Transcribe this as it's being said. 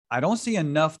I don't see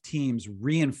enough teams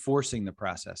reinforcing the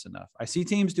process enough. I see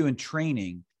teams doing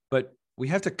training, but we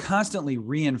have to constantly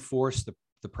reinforce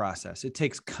the process. It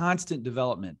takes constant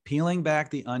development, peeling back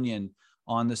the onion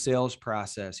on the sales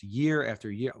process year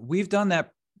after year. We've done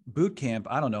that boot camp,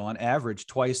 I don't know, on average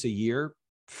twice a year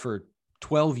for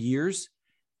 12 years.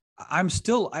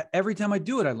 Every time I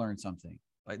do it, I learn something.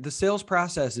 Like, the sales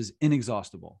process is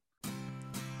inexhaustible.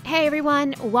 Hey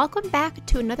everyone, welcome back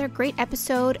to another great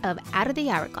episode of Out of the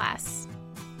Hourglass.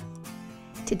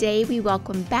 Today we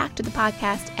welcome back to the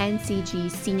podcast NCG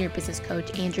Senior Business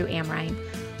Coach Andrew Amrine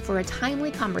for a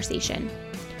timely conversation.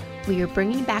 We are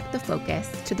bringing back the focus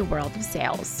to the world of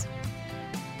sales.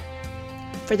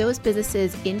 For those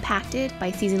businesses impacted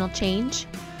by seasonal change,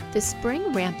 the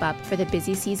spring ramp up for the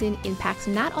busy season impacts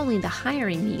not only the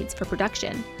hiring needs for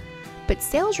production, but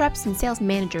sales reps and sales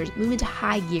managers move into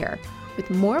high gear with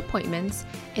more appointments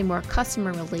and more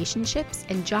customer relationships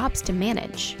and jobs to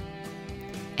manage.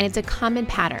 And it's a common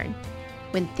pattern.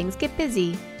 When things get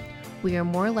busy, we are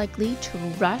more likely to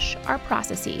rush our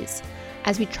processes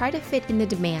as we try to fit in the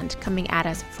demand coming at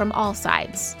us from all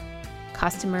sides: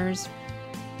 customers,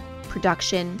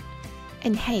 production,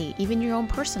 and hey, even your own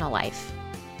personal life.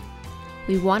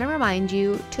 We want to remind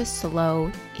you to slow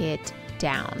it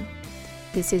down.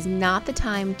 This is not the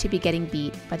time to be getting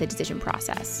beat by the decision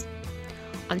process.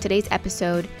 On today's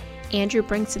episode, Andrew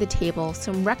brings to the table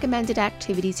some recommended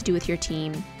activities to do with your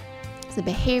team, some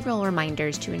behavioral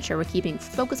reminders to ensure we're keeping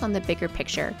focus on the bigger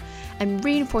picture and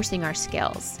reinforcing our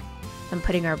skills, and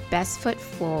putting our best foot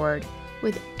forward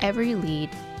with every lead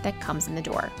that comes in the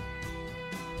door.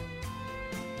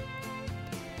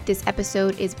 This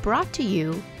episode is brought to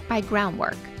you by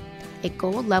Groundwork, a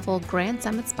gold-level Grand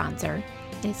Summit sponsor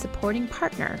and a supporting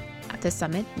partner of the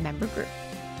Summit member group.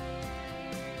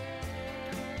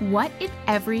 What if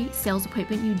every sales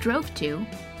appointment you drove to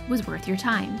was worth your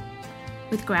time?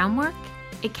 With Groundwork,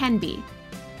 it can be.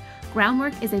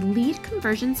 Groundwork is a lead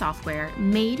conversion software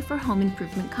made for home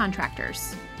improvement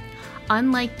contractors.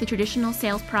 Unlike the traditional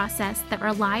sales process that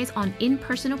relies on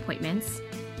in-person appointments,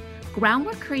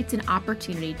 Groundwork creates an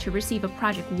opportunity to receive a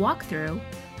project walkthrough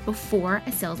before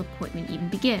a sales appointment even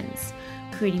begins,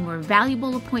 creating more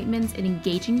valuable appointments and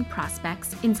engaging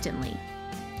prospects instantly.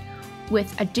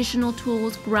 With additional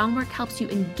tools, Groundwork helps you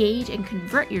engage and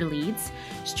convert your leads,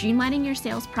 streamlining your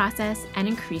sales process and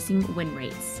increasing win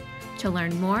rates. To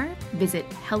learn more, visit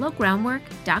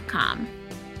hellogroundwork.com.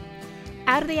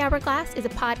 Out of the Hourglass is a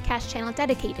podcast channel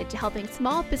dedicated to helping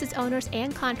small business owners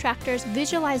and contractors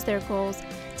visualize their goals,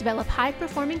 develop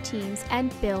high-performing teams,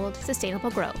 and build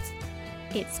sustainable growth.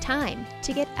 It's time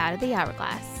to get out of the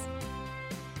hourglass.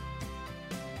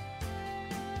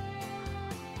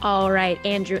 All right,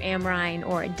 Andrew Amrine,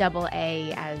 or Double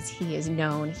A as he is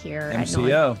known here.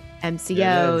 MCO.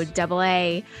 MCO, Double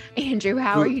A. Andrew,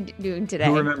 how are you doing today?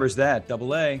 Who remembers that?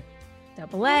 Double A.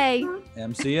 Double A.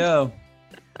 MCO.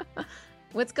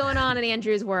 What's going on in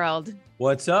Andrew's world?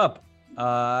 What's up?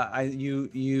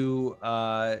 You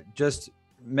just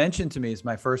mentioned to me it's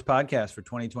my first podcast for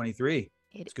 2023.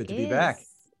 It's good to be back.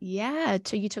 Yeah,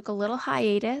 so you took a little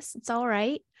hiatus. It's all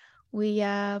right.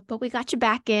 But we got you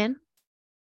back in.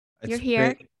 You're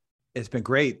here. It's been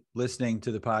great listening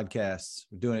to the podcasts.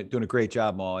 We're doing a great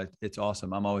job, Maul. It's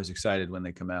awesome. I'm always excited when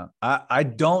they come out. I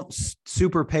don't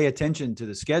super pay attention to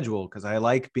the schedule because I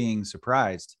like being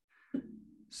surprised.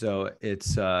 So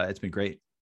it's been great.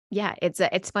 Yeah,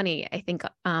 it's funny. I think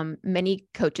many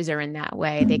coaches are in that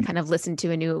way. They kind of listen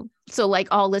to so like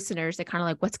all listeners, they kind of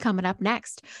like, what's coming up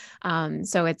next?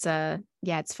 So it's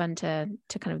fun to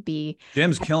kind of be.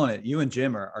 Jim's killing it. You and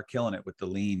Jim are killing it with the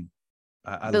lean.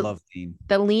 I love lean.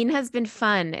 The lean has been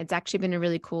fun. It's actually been a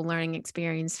really cool learning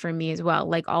experience for me as well,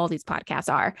 like all these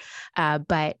podcasts are.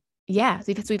 But yeah,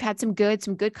 we've had some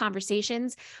good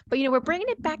conversations, but we're bringing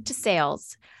it back to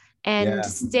sales, and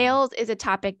sales is a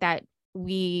topic that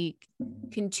we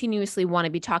continuously want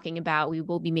to be talking about. We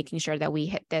will be making sure that we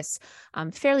hit this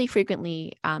fairly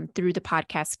frequently through the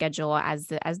podcast schedule as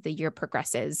the year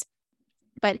progresses.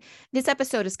 But this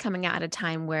episode is coming out at a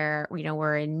time where,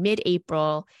 we're in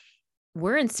mid-April.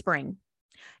 We're in spring.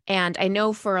 And I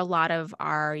know for a lot of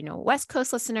our, West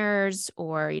Coast listeners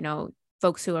or,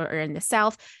 folks who are in the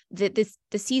South, that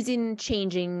the season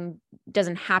changing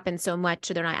doesn't happen so much.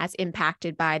 So they're not as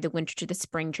impacted by the winter to the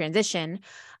spring transition.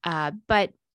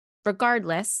 But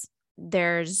regardless,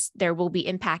 there will be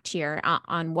impact here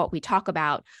on what we talk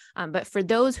about. But for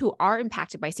those who are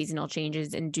impacted by seasonal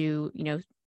changes and do,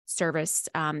 service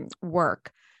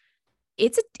work,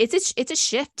 it's a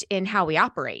shift in how we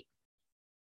operate.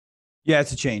 Yeah,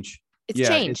 it's a change. It's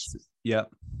change. Yeah.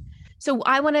 So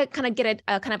I want to kind of get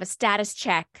a kind of a status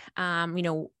check.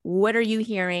 What are you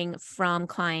hearing from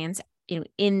clients,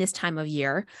 in this time of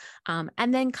year?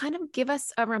 And then kind of give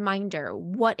us a reminder.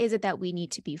 What is it that we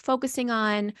need to be focusing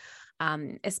on,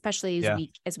 especially Yeah.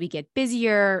 as we get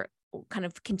busier, kind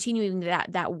of continuing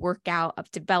that workout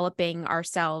of developing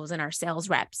ourselves and our sales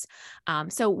reps.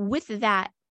 So with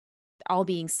that all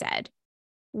being said,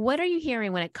 what are you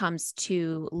hearing when it comes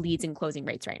to leads and closing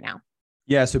rates right now?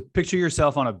 Yeah. So picture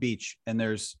yourself on a beach and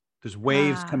there's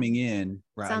waves Ah, coming in,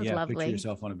 right? sounds Yeah. Picture lovely.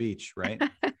 yourself on a beach, right?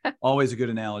 Always a good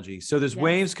analogy. So there's Yes.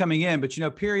 waves coming in, but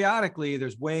periodically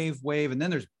there's wave, and then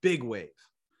there's big wave,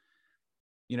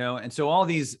 and so all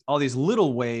these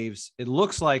little waves, it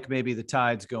looks like maybe the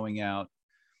tide's going out,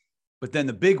 but then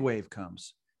the big wave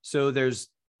comes. So there's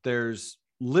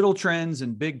little trends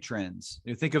and big trends.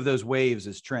 You think of those waves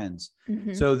as trends.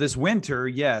 Mm-hmm. So this winter,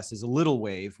 yes, is a little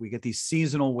wave. We get these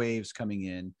seasonal waves coming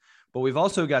in, but we've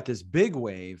also got this big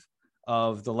wave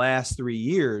of the last 3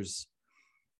 years.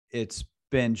 It's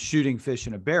been shooting fish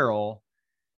in a barrel,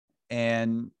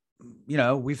 and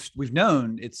we've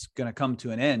known it's going to come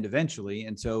to an end eventually,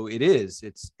 and so it's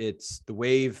the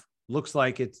wave looks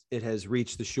like it has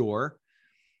reached the shore,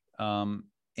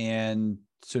 and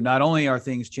so not only are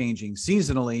things changing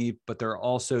seasonally, but they're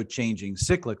also changing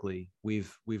cyclically.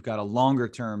 We've got a longer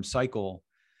term cycle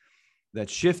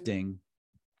that's shifting.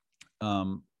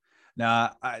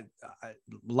 Now, a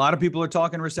lot of people are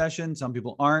talking recession. Some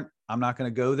people aren't. I'm not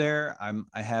going to go there. I'm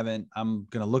going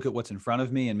to look at what's in front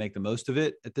of me and make the most of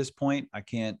it at this point. I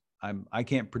can't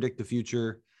predict the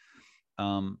future.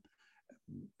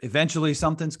 Eventually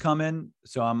something's coming.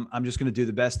 So I'm just going to do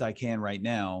the best I can right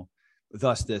now.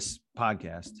 Thus this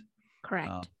podcast.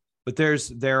 Correct. But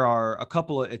there are a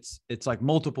couple of, it's like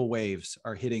multiple waves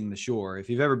are hitting the shore. If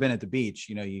you've ever been at the beach,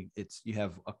 you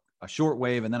have a short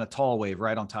wave and then a tall wave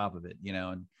right on top of it,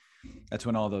 and that's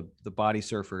when all the body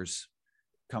surfers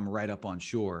come right up on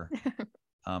shore.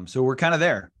 So we're kind of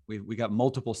there. We got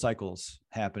multiple cycles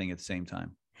happening at the same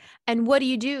time. And what do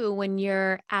you do when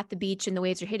you're at the beach and the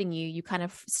waves are hitting you? You kind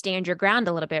of stand your ground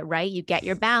a little bit, right? You get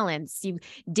your balance. You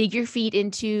dig your feet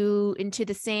into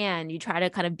the sand. You try to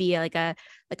kind of be like a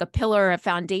pillar of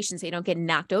foundation so you don't get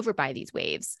knocked over by these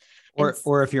waves.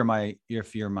 Or if you're my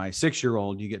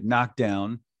 6-year-old, you get knocked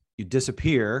down, you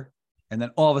disappear, and then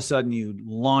all of a sudden you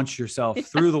launch yourself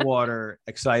through the water,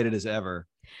 excited as ever.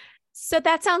 So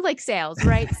that sounds like sales,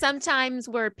 right? Sometimes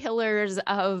we're pillars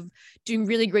of doing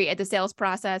really great at the sales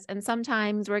process, and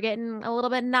sometimes we're getting a little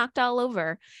bit knocked all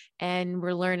over and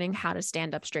we're learning how to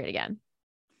stand up straight again.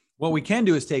 What we can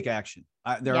do is take action.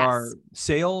 There Yes. are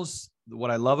sales. What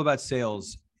I love about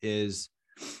sales is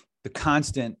the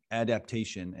constant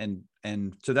adaptation.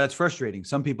 And so that's frustrating.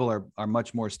 Some people are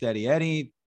much more steady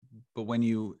Eddie, but when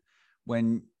you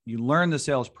learn the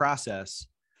sales process,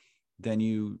 then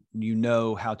you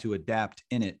know how to adapt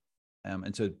in it.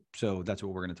 And so that's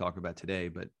what we're going to talk about today.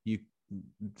 But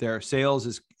their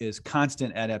sales is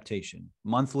constant adaptation,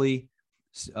 monthly,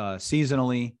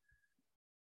 seasonally,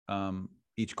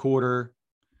 each quarter,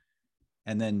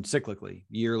 and then cyclically,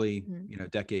 yearly,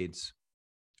 decades,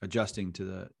 adjusting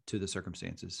to the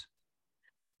circumstances.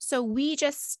 So we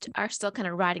just are still kind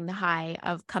of riding the high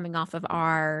of coming off of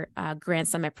our Grand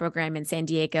Summit program in San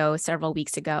Diego several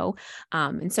weeks ago.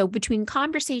 And so between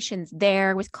conversations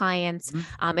there with clients,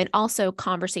 and also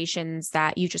conversations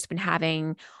that you've just been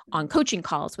having on coaching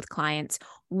calls with clients,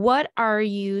 what are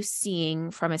you seeing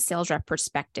from a sales rep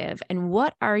perspective? And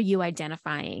what are you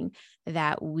identifying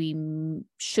that we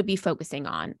should be focusing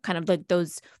on? Kind of like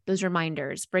those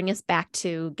reminders, bring us back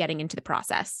to getting into the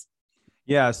process.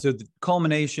 Yeah. So the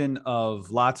culmination of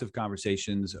lots of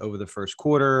conversations over the first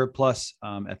quarter, plus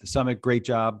at the summit. Great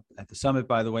job at the summit,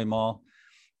 by the way, Mal.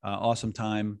 Awesome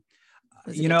time.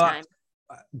 Time.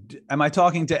 Am I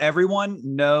talking to everyone?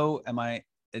 No.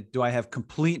 Do I have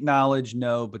complete knowledge?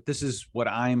 No. But this is what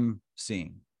I'm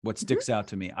seeing, what sticks out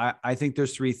to me. I think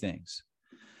there's 3 things.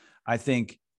 I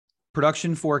think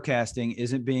production forecasting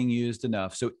isn't being used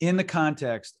enough. So in the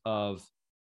context of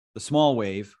the small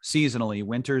wave, seasonally,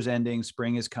 winter's ending,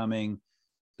 spring is coming.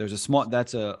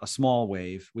 That's a small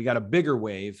wave. We got a bigger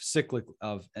wave, cyclic,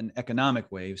 of an economic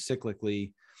wave,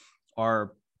 cyclically.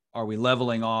 Are we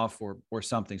leveling off or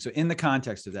something? So in the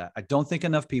context of that, I don't think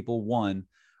enough people, one,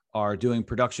 are doing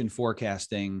production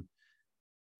forecasting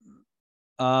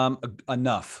good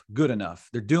enough.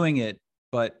 They're doing it,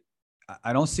 but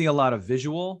I don't see a lot of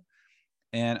visual,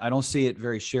 and I don't see it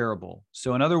very shareable.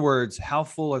 So in other words, how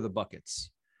full are the buckets?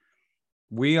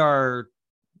 We are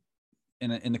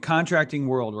in the contracting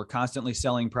world. We're constantly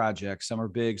selling projects. Some are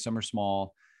big, some are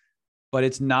small. but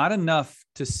it's not enough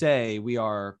to say we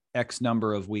are X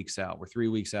number of weeks out. We're 3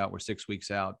 weeks out. We're 6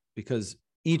 weeks out, because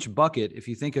each bucket, if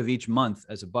you think of each month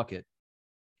as a bucket,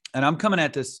 and I'm coming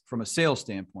at this from a sales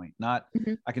standpoint, not,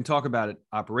 I can talk about it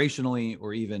operationally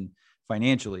or even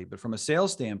financially, but from a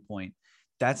sales standpoint,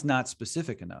 that's not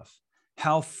specific enough.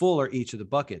 How full are each of the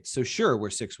buckets? So sure, we're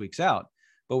 6 weeks out,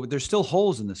 but there's still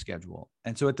holes in the schedule.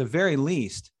 And so at the very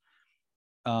least,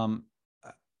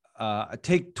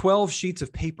 take 12 sheets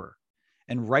of paper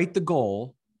and write the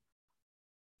goal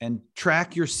and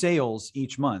track your sales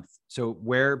each month. So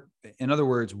in other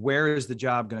words, where is the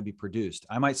job going to be produced?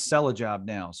 I might sell a job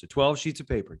now. So 12 sheets of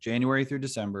paper, January through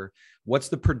December. What's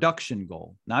the production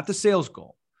goal? Not the sales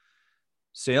goal.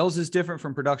 Sales is different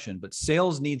from production, but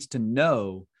sales needs to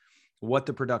know what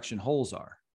the production holes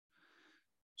are.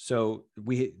 So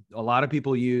a lot of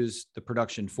people use the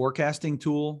production forecasting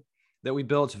tool that we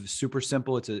built. It's super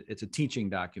simple. It's a teaching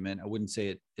document. I wouldn't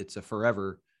say it's a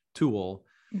forever tool,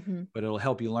 but it'll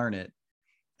help you learn it.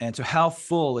 And so how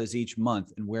full is each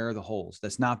month and where are the holes?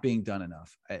 That's not being done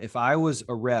enough. If I was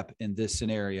a rep in this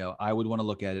scenario, I would want to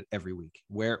look at it every week.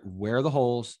 Where are the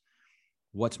holes?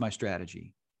 What's my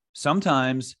strategy?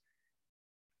 Sometimes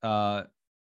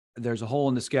there's a hole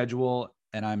in the schedule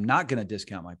and I'm not going to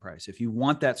discount my price. If you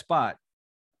want that spot,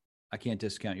 I can't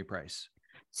discount your price.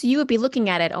 So you would be looking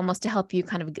at it almost to help you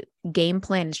kind of game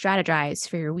plan and strategize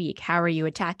for your week. How are you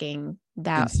attacking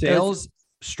that? In sales,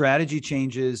 strategy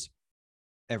changes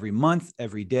every month,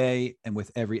 every day, and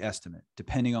with every estimate,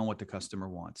 depending on what the customer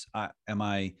wants.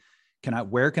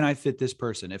 Where can I fit this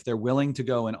person? If they're willing to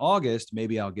go in August,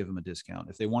 maybe I'll give them a discount.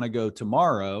 If they want to go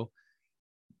tomorrow,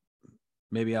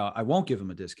 maybe I won't give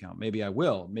them a discount. Maybe I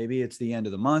will. Maybe it's the end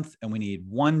of the month and we need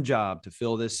one job to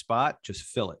fill this spot. Just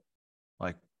fill it.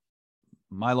 Like,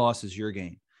 my loss is your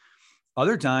gain.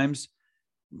 Other times,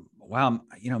 wow,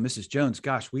 Mrs. Jones,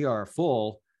 gosh, we are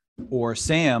full. Or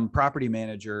Sam, property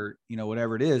manager,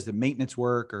 whatever it is, the maintenance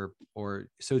work or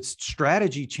so it's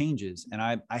strategy changes. And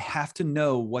I have to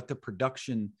know what the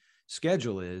production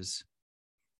schedule is,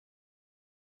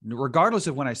 regardless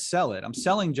of when I sell it. I'm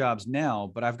selling jobs now,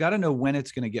 but I've got to know when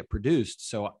it's going to get produced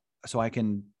so I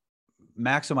can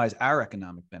maximize our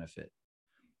economic benefit.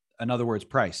 In other words,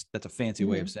 price. That's a fancy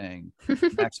way of saying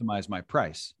maximize my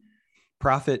price.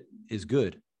 Profit is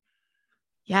good.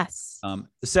 Yes.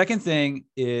 The second thing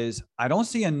is I don't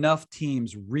see enough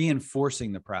teams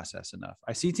reinforcing the process enough.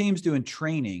 I see teams doing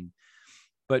training,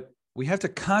 but we have to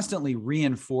constantly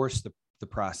reinforce the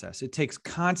process. It takes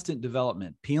constant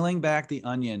development, peeling back the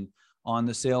onion on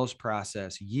the sales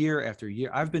process year after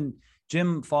year.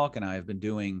 Jim Falk and I have been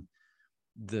doing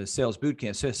the sales boot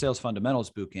camp, sales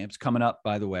fundamentals boot camps coming up,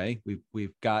 by the way.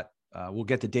 We've got, we'll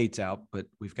get the dates out, but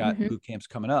we've got boot camps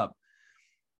coming up.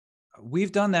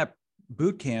 We've done that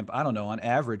boot camp, I don't know, on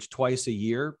average twice a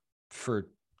year for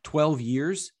 12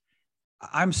 years.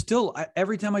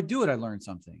 Every time I do it, I learn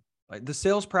something. Like, the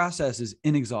sales process is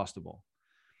inexhaustible.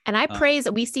 And I praise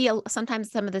that we see sometimes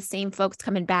some of the same folks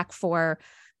coming back for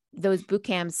those boot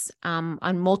camps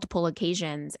on multiple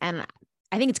occasions. And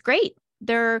I think it's great.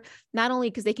 They're not only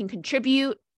because they can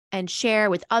contribute and share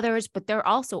with others, but they're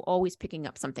also always picking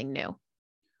up something new.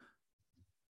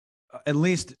 At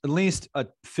least a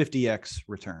 50x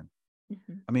return.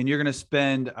 I mean, you're going to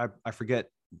spend, I forget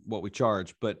what we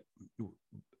charge, but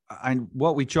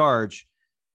what we charge,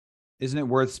 isn't it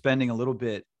worth spending a little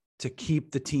bit to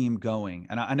keep the team going?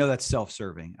 And I know that's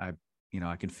self-serving.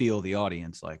 I can feel the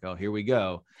audience like, oh, here we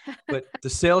go. But the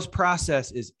sales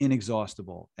process is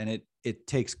inexhaustible and it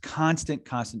takes constant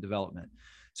development.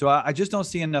 So I just don't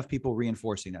see enough people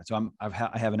reinforcing that. So I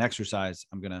have an exercise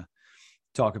I'm going to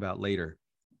talk about later.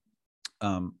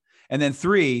 And then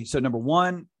 3, so number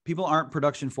 1, people aren't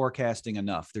production forecasting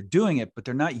enough. They're doing it, but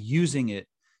they're not using it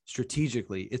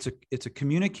strategically. It's a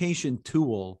communication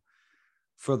tool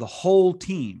for the whole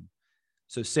team.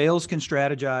 So sales can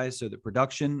strategize so that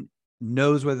production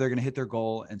knows whether they're going to hit their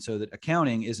goal, and so that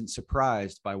accounting isn't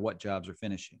surprised by what jobs are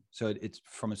finishing. So it's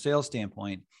from a sales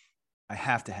standpoint, I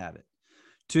have to have it.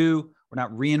 2, we're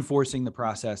not reinforcing the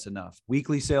process enough.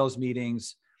 Weekly sales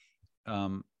meetings,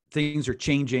 things are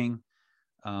changing.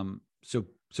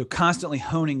 So constantly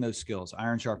honing those skills,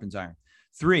 iron sharpens iron.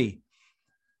 3,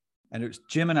 and it's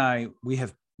Jim and I, we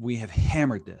have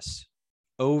hammered this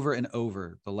over and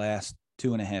over the last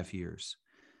 2.5 years.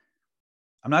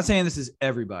 I'm not saying this is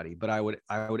everybody, but I would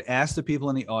ask the people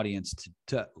in the audience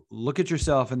to look at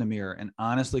yourself in the mirror and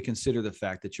honestly consider the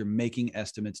fact that you're making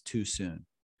estimates too soon.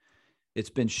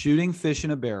 It's been shooting fish in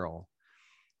a barrel.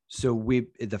 So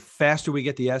the faster we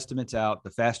get the estimates out, the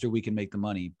faster we can make the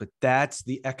money. But that's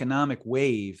the economic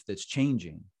wave that's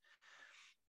changing.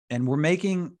 And we're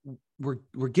making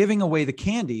we're giving away the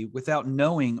candy without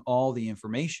knowing all the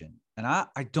information. And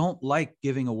I don't like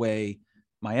giving away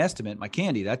my estimate, my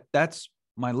candy. That's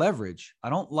my leverage. I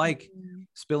don't like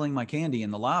spilling my candy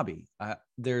in the lobby.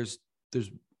 There's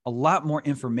a lot more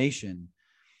information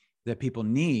that people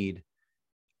need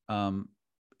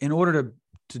in order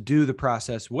to do the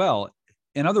process well.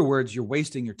 In other words, you're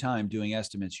wasting your time doing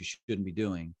estimates you shouldn't be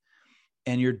doing.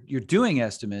 And you're doing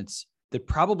estimates that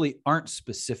probably aren't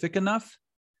specific enough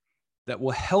that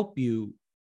will help you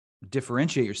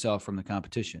differentiate yourself from the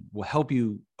competition, will help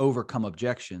you overcome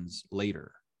objections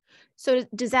later. So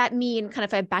does that mean, kind of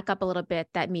if I back up a little bit,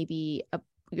 that maybe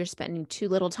you're spending too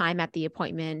little time at the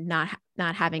appointment, not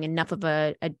having enough of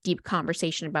a deep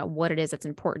conversation about what it is that's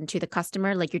important to the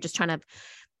customer? Like, you're just trying to,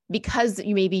 because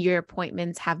maybe your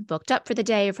appointments have booked up for the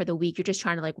day or for the week, you're just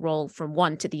trying to like roll from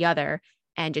one to the other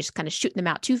and just kind of shooting them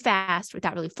out too fast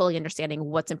without really fully understanding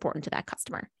what's important to that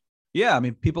customer. Yeah. I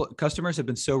mean, customers have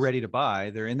been so ready to buy.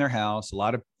 They're in their house.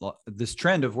 This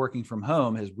trend of working from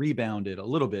home has rebounded a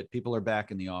little bit. People are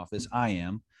back in the office.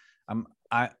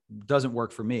 Doesn't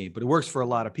work for me, but it works for a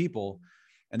lot of people,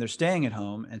 and they're staying at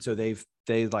home. And so they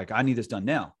like, I need this done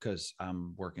now because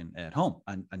I'm working at home.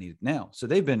 I need it now. So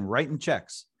they've been writing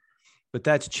checks, but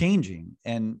that's changing.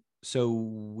 And so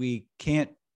we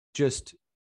can't just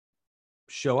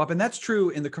show up. And that's true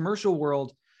in the commercial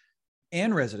world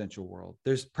and residential world.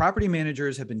 There's property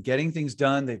managers have been getting things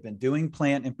done. They've been doing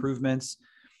plant improvements.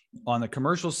 On the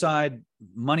commercial side,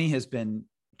 money has been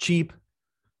cheap.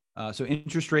 So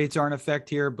interest rates are in effect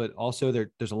here, but also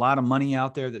there's a lot of money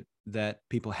out there that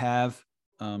people have,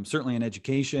 certainly in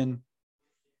education,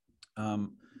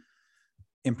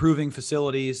 improving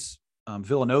facilities.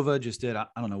 Villanova just did, I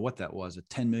don't know what that was, a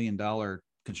 $10 million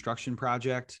construction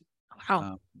project.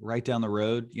 Wow. Right down the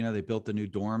road. They built the new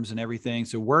dorms and everything.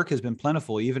 So work has been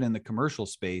plentiful, even in the commercial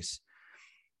space.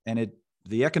 And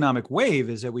the economic wave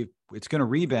is that it's going to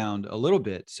rebound a little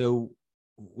bit. So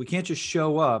we can't just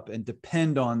show up and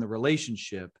depend on the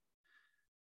relationship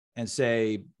and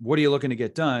say, what are you looking to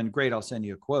get done? Great, I'll send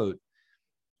you a quote.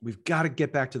 We've got to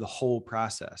get back to the whole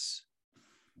process.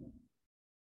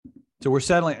 So we're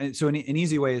settling. So an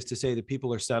easy way is to say that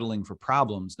people are settling for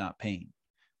problems, not pain.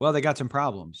 Well, they got some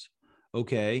problems.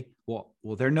 Okay, well,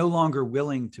 they're no longer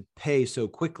willing to pay so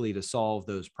quickly to solve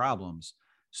those problems.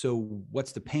 So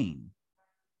what's the pain?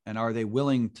 And are they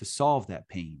willing to solve that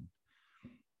pain?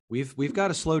 We've got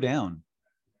to slow down.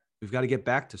 We've got to get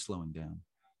back to slowing down.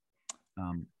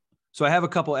 So I have a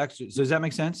couple extra. Does that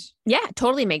make sense? Yeah,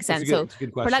 totally makes sense. It's a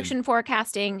good question. Production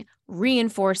forecasting,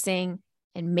 reinforcing,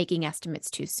 and making estimates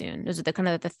too soon. Those are the kind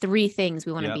of the three things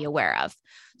we want to be aware of.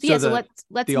 So let's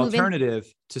the move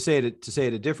alternative to say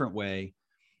it a different way.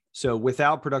 So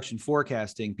without production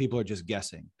forecasting, people are just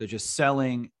guessing. They're just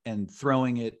selling and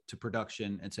throwing it to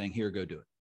production and saying, here, go do it.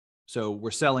 So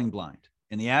we're selling blind.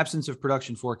 In the absence of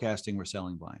production forecasting, we're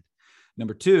selling blind.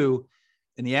 Number two,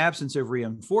 in the absence of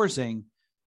reinforcing,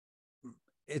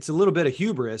 it's a little bit of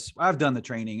hubris. I've done the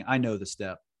training. I know the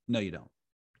step. No, you don't.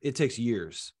 It takes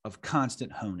years of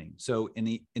constant honing. So in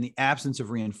the absence of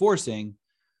reinforcing,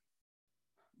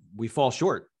 we fall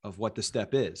short of what the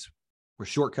step is. We're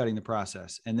shortcutting the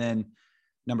process. And then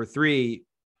number three,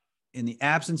 in the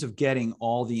absence of getting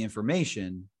all the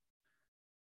information,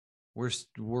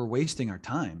 we're wasting our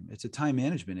time. It's a time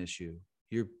management issue.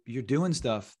 You're doing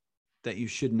stuff that you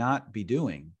should not be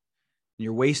doing.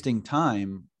 You're wasting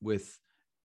time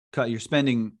you're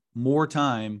spending more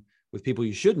time with people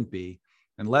you shouldn't be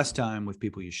and less time with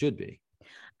people you should be.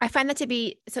 I find that to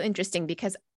be so interesting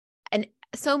because, and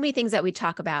so many things that we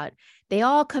talk about, they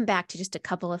all come back to just a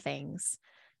couple of things: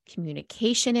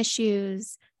 communication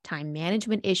issues, time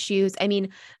management issues. I mean,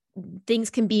 things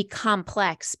can be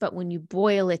complex, but when you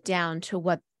boil it down to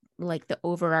what like the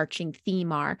overarching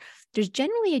theme are, there's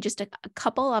generally just a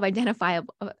couple of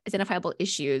identifiable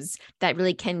issues that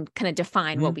really can kind of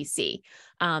define what we see.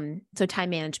 So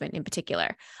time management in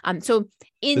particular. The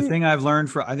thing I've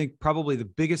learned I think probably the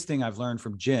biggest thing I've learned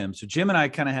from Jim. So Jim and I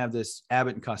kind of have this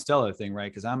Abbott and Costello thing,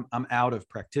 right? Because I'm out of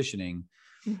practicing,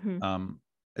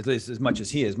 at least as much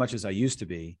as he is, as much as I used to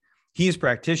be. He's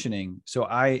practicing. So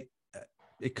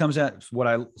it comes out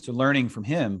learning from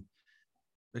him,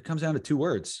 it comes down to two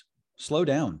words: slow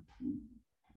down.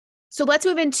 So let's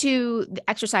move into the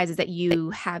exercises that you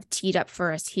have teed up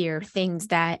for us here, things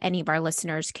that any of our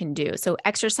listeners can do. So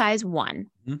exercise 1.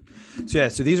 So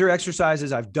these are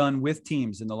exercises I've done with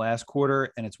teams in the last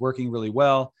quarter, and it's working really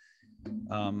well.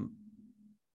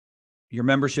 Your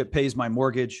membership pays my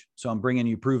mortgage, so I'm bringing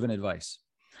you proven advice.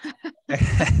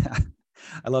 I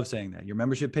love saying that. Your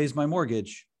membership pays my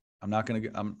mortgage. I'm not going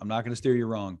to steer you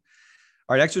wrong.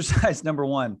 All right. Exercise number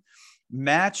 1.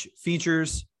 match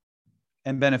features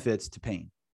and benefits to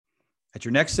pain. At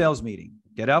your next sales meeting,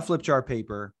 get out flip chart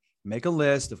paper, make a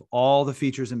list of all the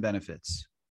features and benefits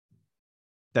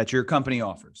that your company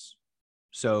offers.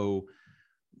 So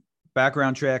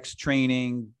background checks,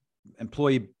 training,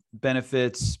 employee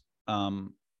benefits,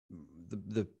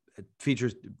 the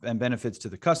features and benefits to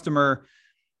the customer,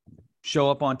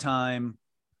 show up on time,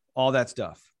 all that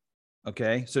stuff.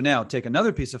 Okay. So now take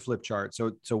another piece of flip chart.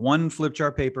 So one flip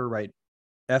chart paper, write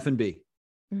F&B,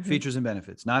 features and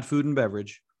benefits, not food and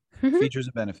beverage, features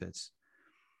and benefits.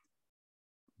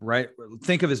 Right.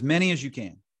 Think of as many as you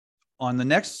can. On the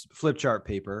next flip chart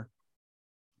paper,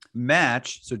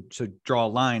 match. So draw a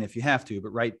line if you have to, but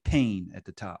write pain at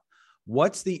the top.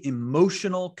 What's the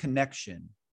emotional connection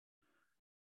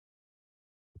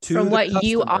to from the what customer?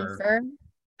 you offer,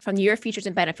 from your features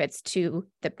and benefits to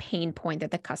the pain point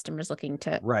that the customer is looking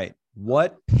to? Right.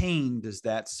 What pain does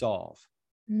that solve?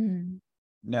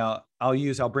 Now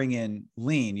I'll bring in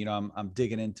lean. You know, I'm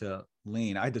digging into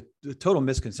lean. The total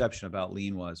misconception about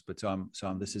lean was, but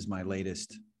this is my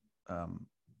latest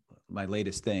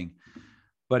thing,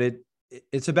 but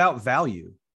it's about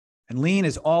value, and lean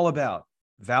is all about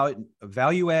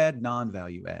value add,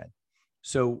 non-value add.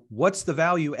 So what's the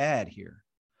value add here?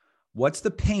 What's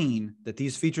the pain that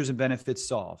these features and benefits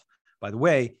solve? By the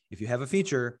way, if you have a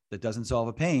feature that doesn't solve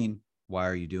a pain, why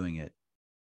are you doing it?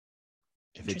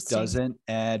 If it doesn't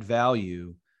add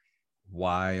value,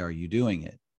 why are you doing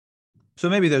it? So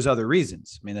maybe there's other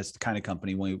reasons. I mean, that's the kind of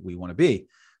company we want to be,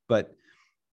 but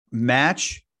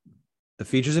match the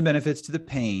features and benefits to the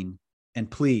pain, and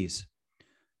please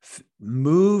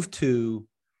move to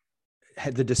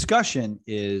the discussion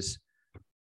is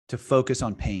to focus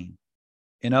on pain.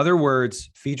 In other words,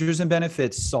 features and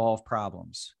benefits solve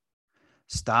problems.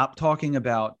 Stop talking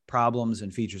about problems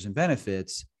and features and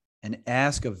benefits and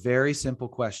ask a very simple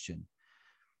question.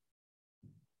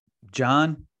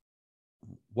 John,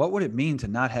 what would it mean to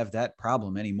not have that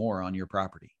problem anymore on your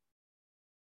property?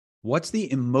 What's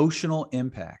the emotional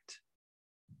impact?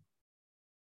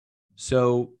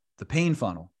 So the pain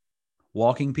funnel,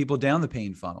 walking people down the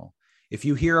pain funnel. If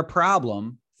you hear a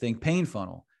problem, think pain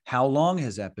funnel. How long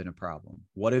has that been a problem?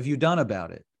 What have you done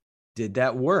about it? Did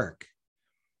that work?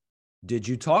 Did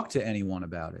you talk to anyone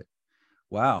about it?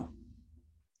 Wow.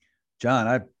 John,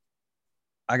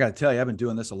 I got to tell you, I've been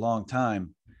doing this a long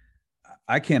time.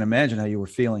 I can't imagine how you were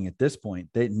feeling at this point.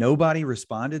 Nobody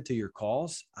responded to your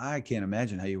calls. I can't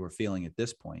imagine how you were feeling at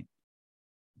this point.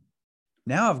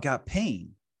 Now I've got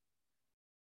pain.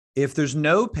 If there's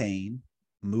no pain,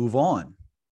 move on.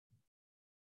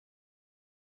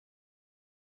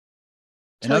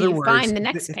 In other words, find the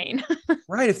next pain.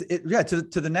 Right. To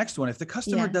the next one. If the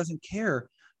customer doesn't care,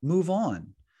 move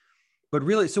on. But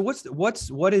really, so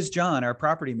what is John, our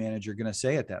property manager, going to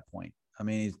say at that point? I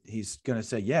mean, he's going to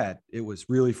say, yeah, it was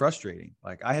really frustrating.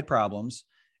 Like, I had problems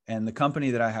and the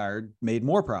company that I hired made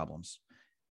more problems.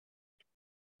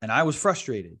 And I was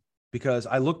frustrated because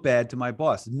I look bad to my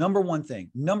boss. Number one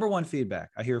feedback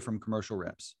I hear from commercial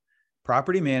reps: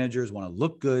 property managers want to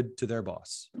look good to their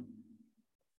boss.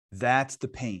 That's the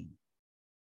pain.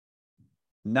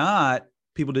 Not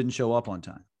people didn't show up on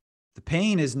time. The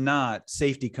pain is not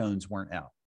safety cones weren't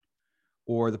out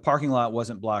or the parking lot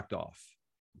wasn't blocked off.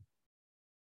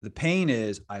 The pain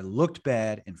is I looked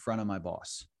bad in front of my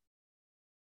boss.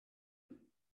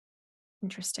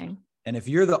 Interesting. And if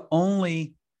you're the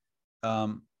only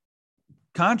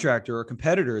contractor or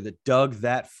competitor that dug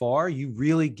that far, you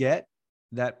really get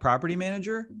that property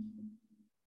manager,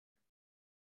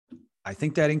 I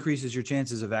think that increases your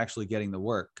chances of actually getting the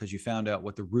work because you found out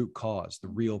what the root cause, the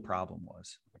real problem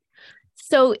was.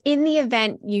 So in the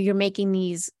event you're making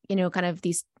these, kind of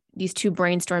these two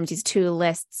brainstorms, these two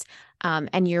lists,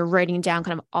 and you're writing down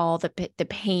kind of all the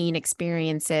pain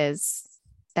experiences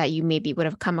that you maybe would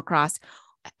have come across,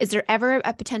 is there ever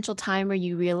a potential time where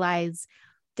you realize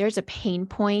there's a pain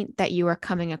point that you are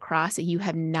coming across that you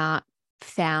have not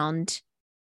found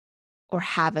or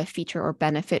have a feature or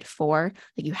benefit for,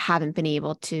 that you haven't been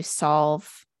able to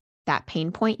solve that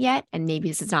pain point yet? And maybe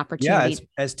this is an opportunity. Yeah,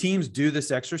 as teams do this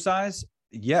exercise,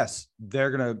 yes, they're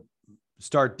going to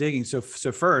start digging. So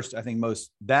first, I think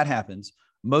that happens.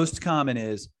 Most common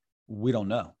is we don't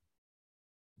know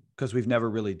because we've never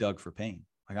really dug for pain.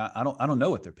 Like I don't know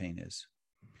what their pain is.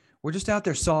 We're just out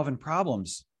there solving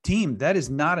problems. Team, that is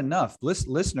not enough.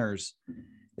 Listeners,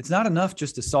 it's not enough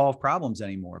just to solve problems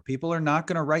anymore. People are not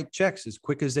going to write checks as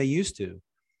quick as they used to.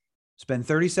 Spend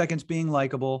 30 seconds being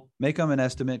likable, make them an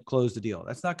estimate, close the deal.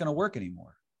 That's not going to work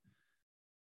anymore.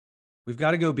 We've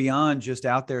got to go beyond just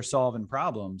out there solving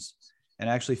problems and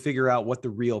actually figure out what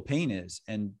the real pain is.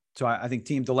 And So I think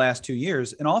the last 2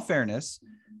 years, in all fairness,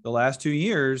 the last 2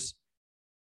 years,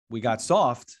 we got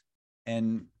soft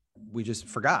and we just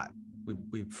forgot.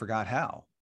 We forgot how.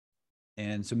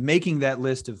 And so making that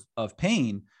list of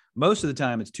pain, most of the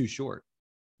time it's too short.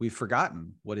 We've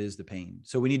forgotten what is the pain.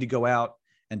 So we need to go out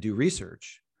and do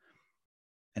research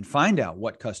and find out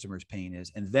what customers' pain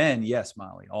is. And then, yes,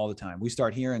 Molly, all the time, we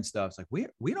start hearing stuff. It's like,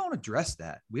 we don't address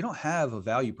that. We don't have a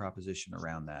value proposition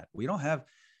around that.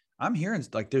 I'm hearing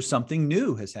like there's something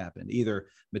new has happened. Either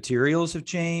materials have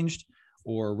changed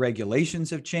or regulations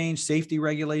have changed. Safety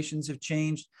regulations have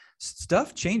changed.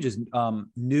 Stuff changes.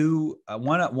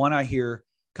 One I hear,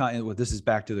 well, this is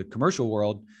back to the commercial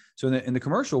world. So in the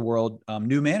commercial world,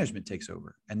 new management takes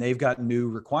over and they've got new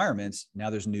requirements. Now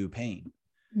there's new pain.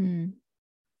 Mm.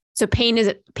 So pain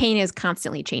is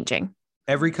constantly changing.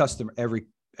 Every customer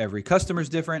is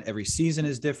different. Every season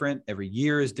is different. Every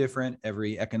year is different.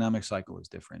 Every economic cycle is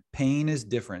different. Pain is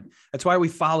different. That's why we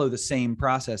follow the same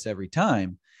process every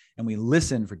time and we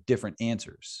listen for different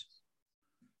answers.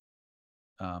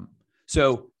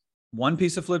 So one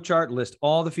piece of flip chart, list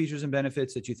all the features and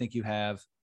benefits that you think you have.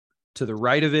 To the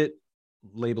right of it,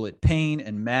 label it pain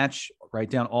and write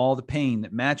down all the pain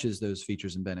that matches those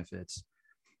features and benefits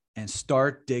and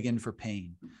start digging for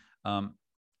pain.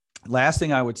 Last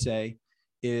thing I would say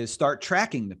is start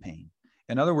tracking the pain.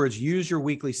 In other words, use your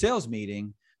weekly sales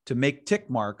meeting to make tick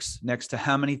marks next to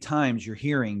how many times you're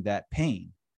hearing that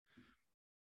pain.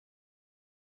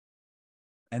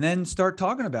 And then start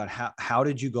talking about how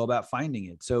did you go about finding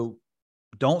it? So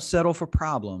don't settle for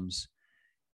problems.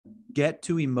 Get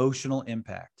to emotional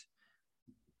impact.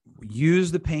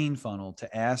 Use the pain funnel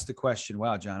to ask the question,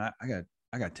 wow, John, I got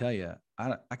to tell you,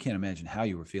 I can't imagine how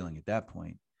you were feeling at that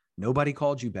point. Nobody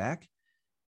called you back?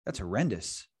 That's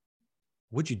horrendous.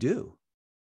 What'd you do?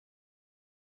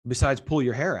 Besides pull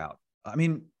your hair out. I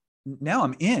mean, now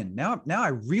I'm in. Now I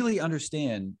really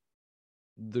understand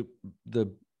the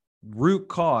root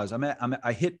cause.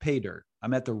 I hit pay dirt.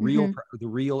 I'm at the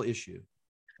real issue.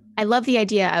 I love the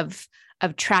idea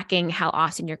of tracking how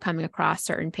often you're coming across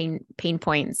certain pain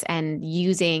points and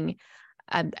using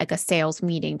like a sales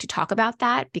meeting to talk about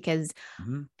that, because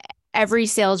every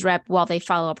sales rep, while they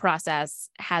follow a process,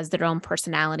 has their own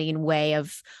personality and way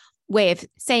of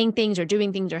saying things or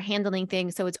doing things or handling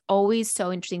things. So it's always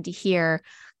so interesting to hear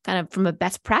kind of from a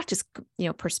best practice,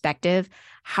 perspective,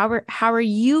 how are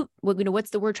you,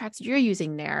 what's the word tracks you're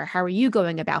using there? How are you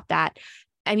going about that?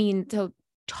 I mean, so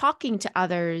talking to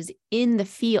others in the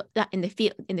field, not in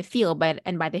the field, but,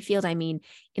 and by the field, I mean,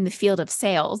 in the field of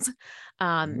sales,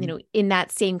 in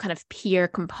that same kind of peer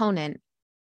component,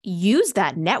 use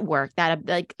that network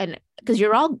because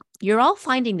you're all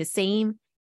finding the same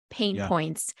pain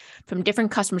points from different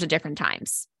customers at different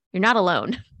times. You're not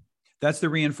alone. That's the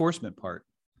reinforcement part.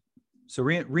 So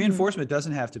reinforcement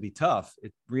doesn't have to be tough.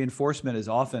 Reinforcement is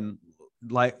often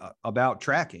like about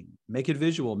tracking. Make it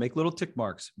visual, make little tick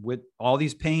marks with all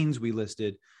these pains we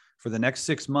listed for the next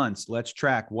 6 months. Let's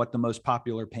track what the most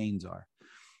popular pains are.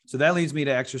 So that leads me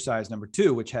to exercise number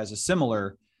 2, which has a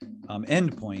similar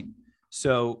end point.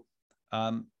 So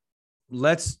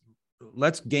let's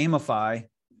gamify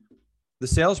the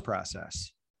sales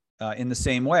process in the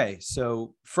same way.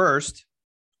 So first,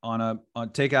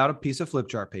 take out a piece of flip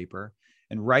chart paper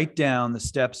and write down the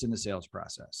steps in the sales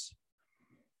process.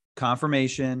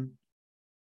 Confirmation,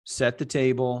 set the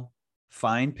table,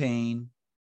 find pain,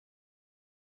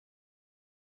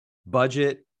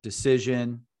 budget,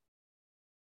 decision,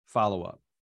 follow up.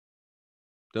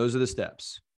 Those are the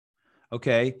steps.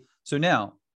 Okay. So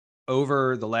now,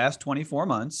 over the last 24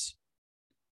 months,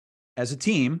 as a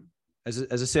team, as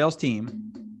a sales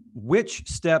team, which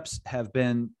steps have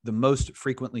been the most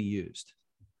frequently used?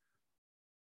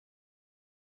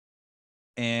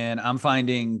 And I'm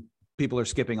finding people are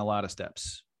skipping a lot of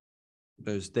steps.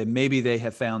 Maybe they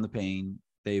have found the pain.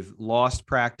 They've lost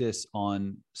practice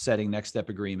on setting next step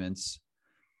agreements.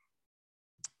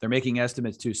 They're making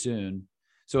estimates too soon.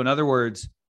 So in other words,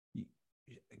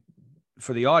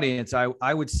 for the audience,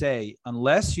 I would say,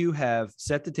 unless you have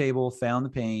set the table, found the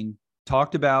pain,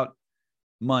 talked about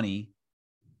money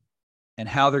and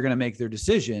how they're going to make their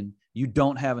decision, you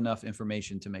don't have enough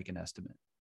information to make an estimate.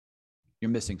 You're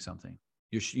missing something.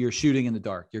 You're shooting in the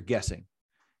dark. You're guessing.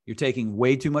 You're taking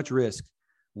way too much risk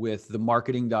with the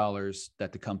marketing dollars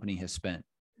that the company has spent.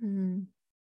 Mm-hmm.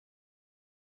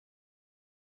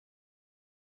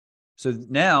 So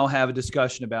now have a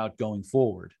discussion about going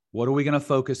forward. What are we going to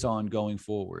focus on going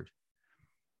forward?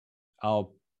 I'm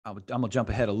going to jump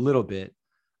ahead a little bit.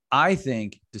 I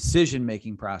think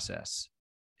decision-making process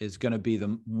is going to be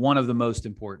one of the most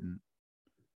important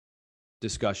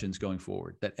discussions going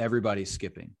forward that everybody's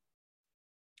skipping.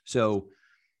 So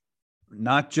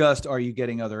not just are you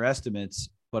getting other estimates,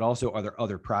 but also are there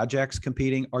other projects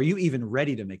competing? Are you even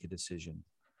ready to make a decision?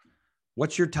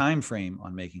 What's your time frame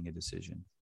on making a decision?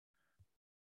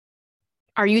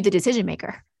 Are you the decision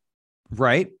maker?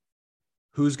 Right?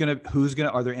 Is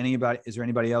there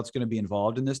anybody else going to be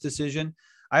involved in this decision?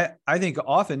 I think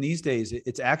often these days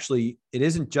it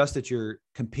isn't just that you're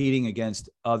competing against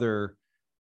other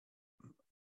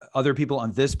people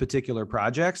on this particular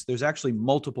projects. There's actually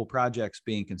multiple projects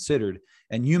being considered,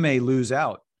 and you may lose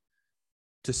out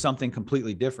to something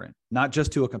completely different, not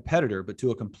just to a competitor, but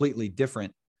to a completely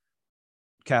different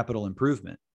capital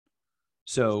improvement.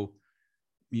 So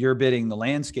you're bidding the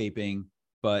landscaping,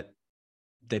 but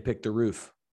they picked the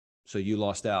roof, so you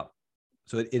lost out.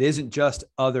 So it isn't just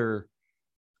other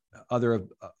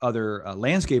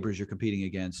landscapers you're competing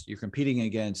against. You're competing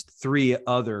against 3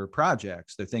 other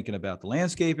projects. They're thinking about the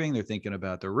landscaping, they're thinking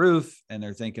about the roof, and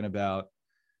they're thinking about,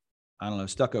 I don't know,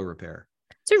 stucco repair.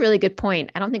 It's a really good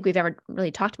point. I don't think we've ever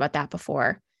really talked about that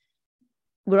before.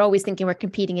 We're always thinking we're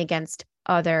competing against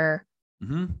other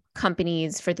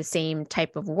companies for the same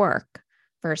type of work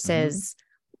versus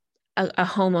a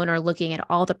homeowner looking at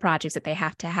all the projects that they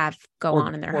have to have go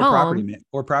on in their home,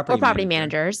 or property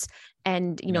managers,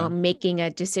 and making a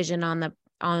decision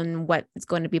on what is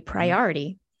going to be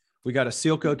priority. We got to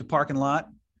seal coat the parking lot.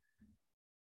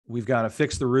 We've got to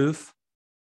fix the roof,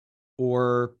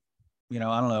 or I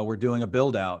don't know, we're doing a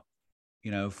build out,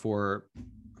 for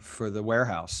the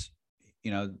warehouse,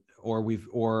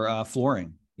 or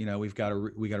flooring. We've got to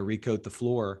recoat the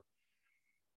floor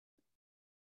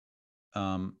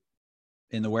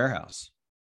in the warehouse.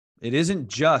 It isn't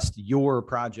just your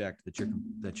project that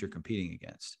you're competing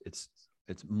against. It's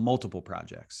multiple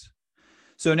projects.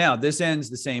 So now this ends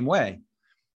the same way.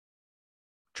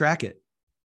 Track it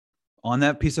on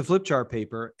that piece of flip chart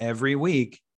paper every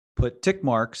week. Put tick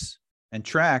marks and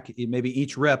track. Maybe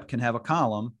each rep can have a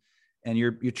column, and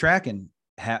you're tracking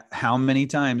how many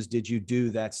times did you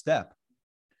do that step.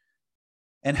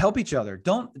 And help each other.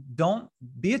 Don't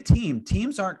be a team.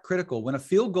 Teams aren't critical. When a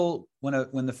field goal,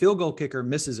 when the field goal kicker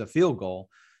misses a field goal,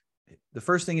 the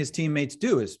first thing his teammates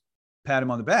do is pat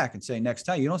him on the back and say, next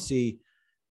time. You don't see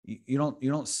the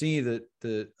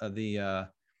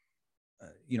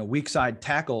weak side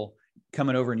tackle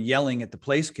coming over and yelling at the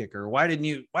place kicker. Why didn't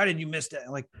you miss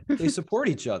that? Like, they support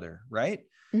each other, right?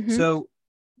 So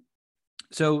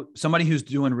somebody who's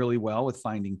doing really well with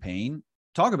finding pain,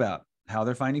 talk about how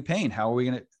they're finding pain. How are we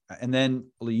going to, and then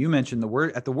you mentioned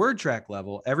at the word track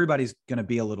level, everybody's going to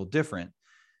be a little different.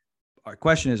 Our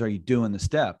question is, are you doing the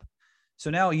step? So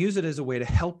now use it as a way to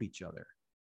help each other.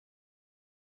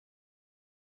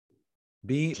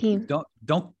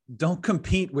 Don't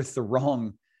compete with the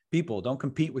wrong people. Don't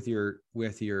compete with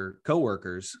your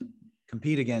coworkers.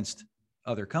 Compete against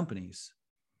other companies.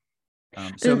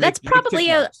 So that's probably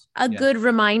a good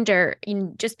reminder,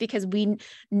 just because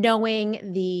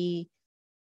knowing the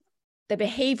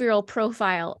behavioral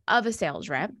profile of a sales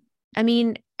rep. I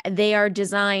mean, they are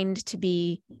designed to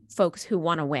be folks who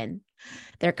want to win.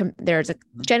 There's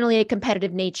generally a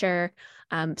competitive nature.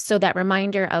 So that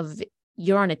reminder of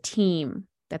you're on a team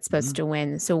that's supposed to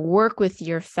win. So work with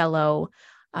your fellow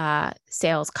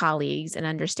sales colleagues and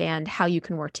understand how you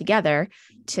can work together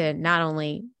to not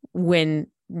only win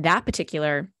that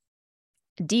particular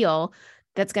deal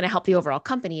that's going to help the overall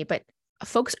company, but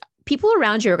people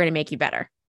around you are going to make you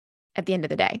better at the end of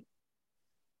the day.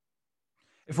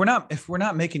 If we're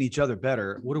not making each other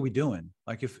better, what are we doing?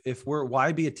 Like,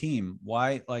 why be a team?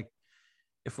 Why, like,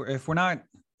 if we don't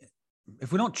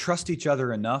trust each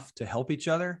other enough to help each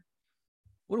other,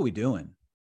 what are we doing?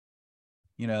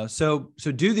 So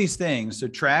do these things. So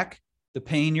track the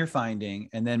pain you're finding,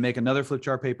 and then make another flip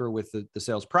chart paper with the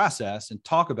sales process and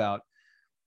talk about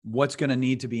what's going to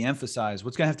need to be emphasized,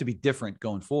 what's going to have to be different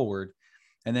going forward.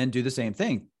 And then do the same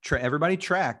thing. Everybody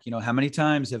track, how many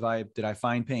times did I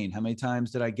find pain? How many times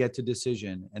did I get to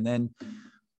decision? And then,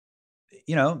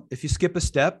 if you skip a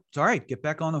step, it's all right. Get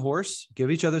back on the horse, give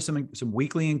each other some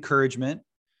weekly encouragement.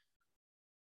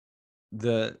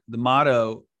 The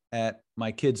motto at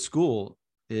my kids' school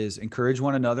is encourage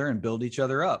one another and build each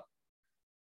other up.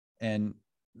 And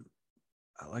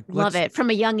love it.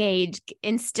 From a young age,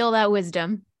 instill that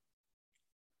wisdom.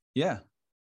 Yeah.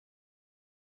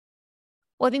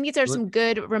 Well, I think these are some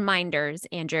good reminders,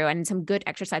 Andrew, and some good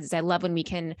exercises. I love when we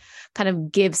can kind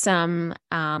of give some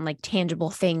tangible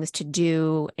things to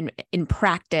do in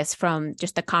practice from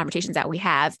just the conversations that we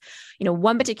have.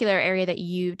 One particular area that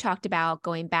you talked about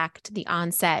going back to the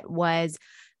onset was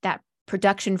that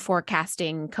production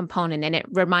forecasting component. And it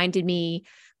reminded me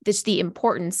the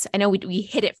importance. I know we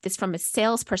hit it this from a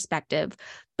sales perspective,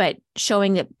 but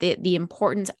showing that the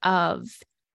importance of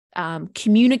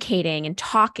communicating and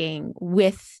talking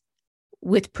with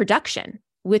production,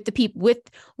 with the people,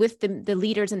 with the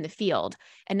leaders in the field,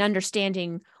 and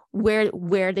understanding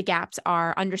where the gaps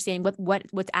are, understanding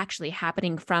what's actually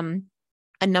happening from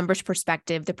a numbers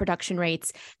perspective, the production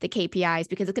rates, the KPIs,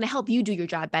 because it's going to help you do your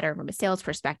job better from a sales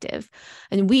perspective.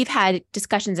 And we've had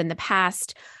discussions in the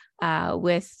past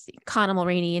with Connor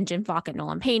Mulroney and Jim Falk at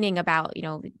Nolan Painting about,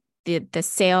 the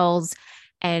sales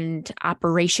and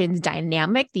operations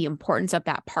dynamic, the importance of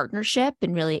that partnership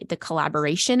and really the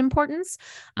collaboration importance.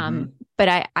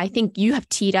 But I think you have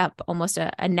teed up almost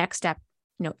a next step,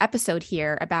 episode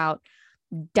here about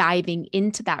diving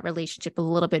into that relationship a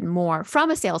little bit more from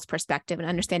a sales perspective and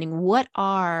understanding what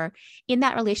are in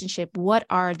that relationship, what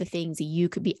are the things that you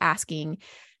could be asking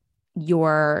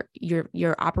your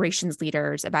operations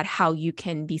leaders about how you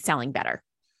can be selling better.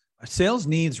 Sales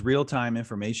needs real-time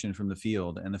information from the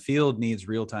field, and the field needs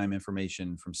real-time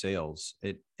information from sales.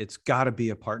 It's got to be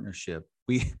a partnership.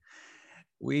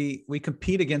 We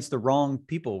compete against the wrong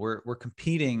people. We're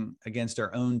competing against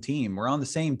our own team. We're on the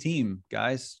same team,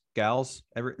 guys, gals.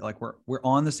 We're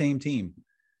on the same team.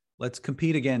 Let's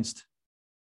compete against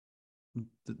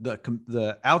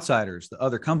the outsiders, the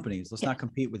other companies. Let's not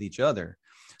compete with each other.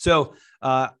 So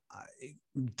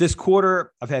this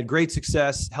quarter, I've had great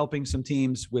success helping some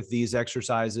teams with these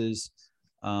exercises.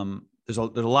 There's a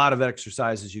lot of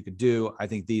exercises you could do. I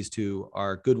think these two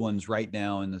are good ones right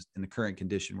now in the current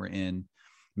condition we're in.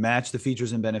 Match the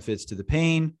features and benefits to the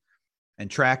pain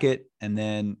and track it, and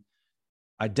then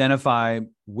identify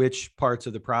which parts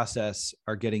of the process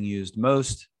are getting used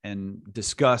most and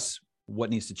discuss what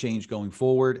needs to change going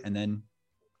forward, and then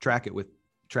track it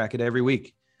every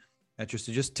week. That's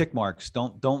just tick marks.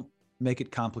 Don't make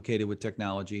it complicated with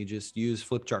technology. Just use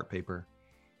flip chart paper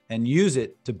and use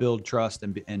it to build trust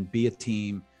and be a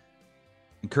team,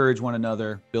 encourage one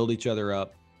another, build each other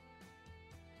up.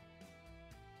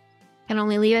 Can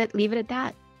only leave it at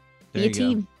that. Be a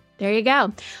team. There you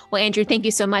go. Well, Andrew, thank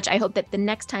you so much. I hope that the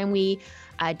next time we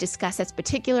discuss this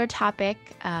particular topic,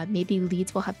 maybe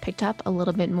leads will have picked up a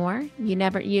little bit more.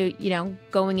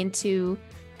 Going into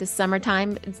the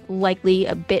summertime, it's likely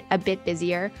a bit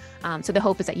busier. So the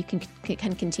hope is that you can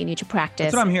continue to practice.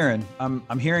 That's what I'm hearing.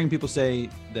 I'm hearing people say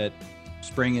that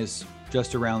spring is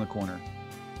just around the corner.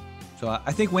 So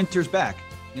I think winter's back.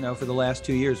 For the last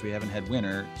 2 years, we haven't had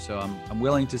winter. So I'm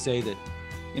willing to say that,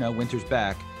 winter's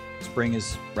back. Spring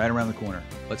is right around the corner.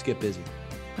 Let's get busy.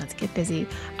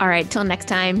 All right. Till next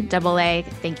time, AA,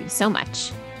 thank you so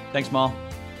much. Thanks, Mal.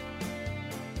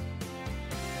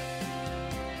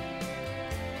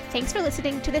 Thanks for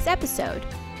listening to this episode.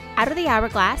 Out of the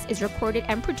Hourglass is recorded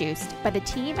and produced by the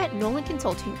team at Nolan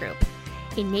Consulting Group,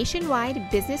 a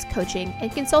nationwide business coaching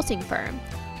and consulting firm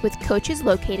with coaches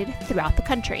located throughout the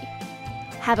country.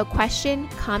 Have a question,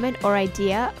 comment, or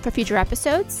idea for future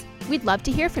episodes? We'd love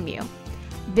to hear from you.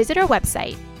 Visit our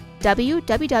website,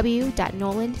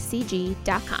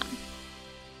 www.nolancg.com.